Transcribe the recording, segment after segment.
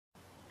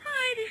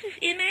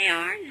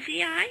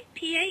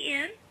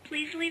Marzipan.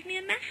 Please leave me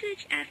a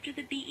message after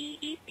the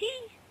BEEP.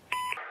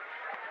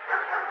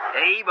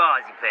 Hey,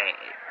 Marzipan,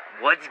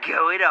 what's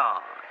going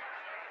on?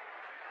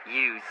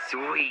 You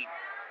sweet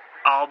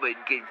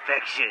almond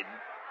confection.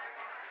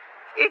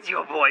 It's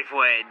your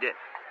boyfriend,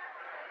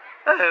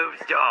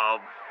 Homestar.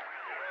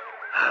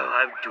 Oh,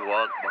 I'm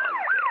drunk,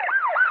 Marzipan.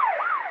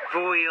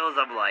 For reals,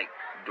 I'm like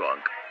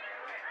drunk.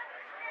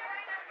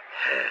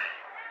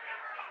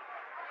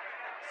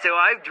 So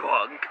I'm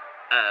drunk.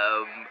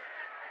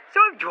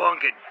 I'm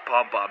drunk at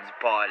Pom Pom's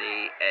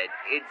party, and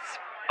it's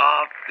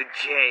off the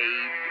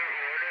chain.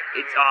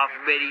 It's off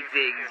many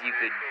things you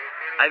could.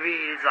 I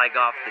mean, it's like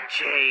off the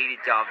chain.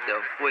 It's off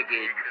the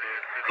friggin'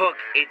 hook.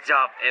 It's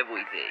off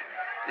everything.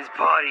 This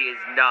party is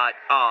not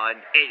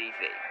on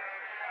anything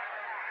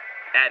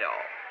at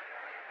all.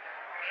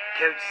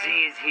 Coach Z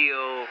is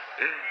here.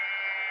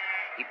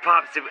 He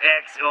popped some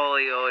X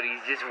earlier, and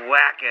he's just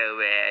wacko,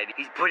 man.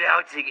 He's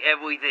pronouncing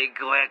everything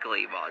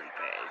correctly,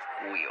 Marzipan.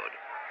 It's weird.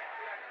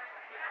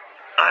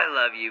 I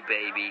love you,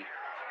 baby.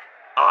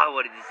 All I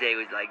wanted to say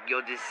was, like,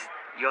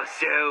 you're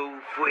so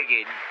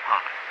friggin'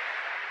 hot.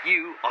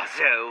 You are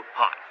so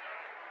hot.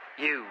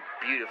 You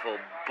beautiful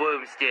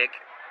broomstick.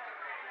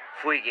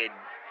 Friggin'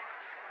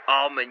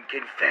 almond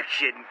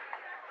confection.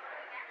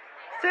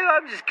 So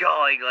I'm just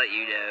calling to let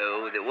you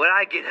know that when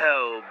I get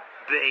home,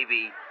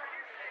 baby,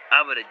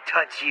 I'm gonna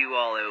touch you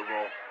all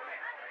over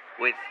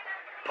with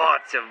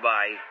parts of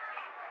my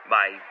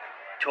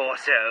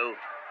torso.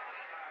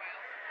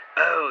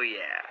 Oh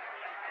yeah.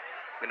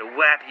 I'm gonna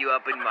wrap you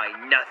up in my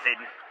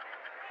nothing.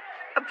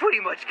 I pretty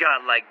much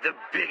got like the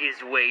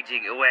biggest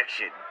waging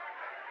erection.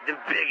 The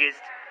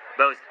biggest,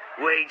 most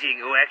waging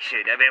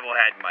erection I've ever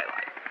had in my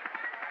life.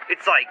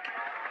 It's like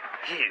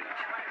huge.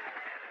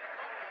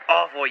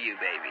 All for you,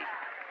 baby.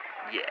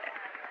 Yeah.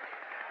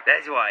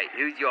 That's right.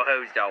 Who's your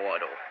Homestar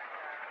Runner?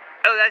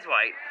 Oh, that's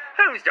right.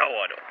 Homestar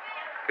Runner.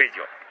 Where's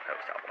your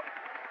Homestar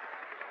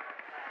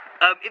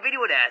Runner? If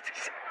anyone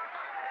asks,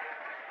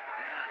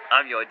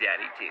 I'm your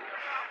daddy too.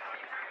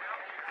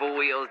 For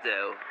reals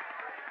though.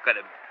 Got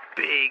a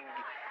big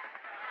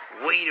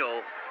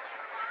wiener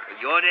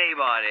with your name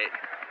on it.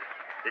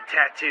 The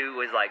tattoo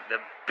was like the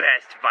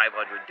best $500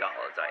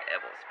 I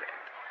ever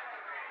spent.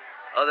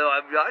 Although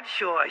I'm not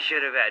sure I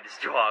should have had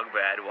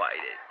Strongman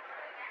write it.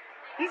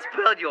 He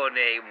spelled your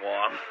name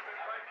wrong.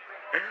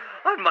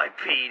 On my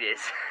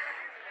penis.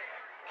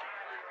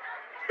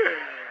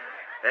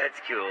 That's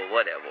cool,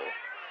 whatever.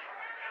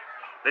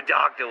 The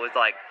doctor was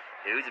like,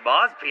 who's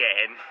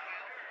Marzipan?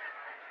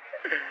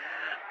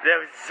 That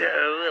was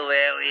so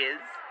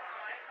hilarious.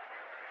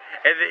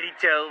 And then he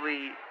told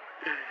me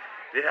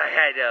that I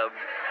had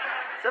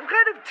some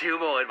kind of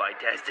tumor in my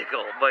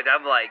testicle, but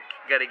I'm like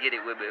gonna get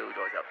it removed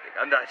or something.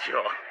 I'm not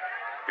sure.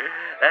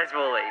 That's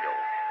for later.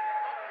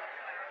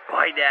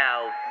 Right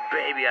now,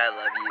 baby, I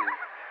love you.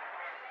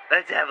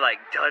 Let's have like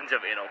tons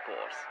of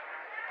intercourse.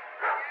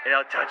 And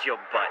I'll touch your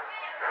butt.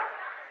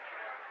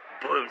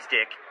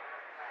 Broomstick.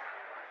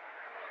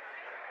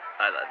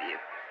 I love you.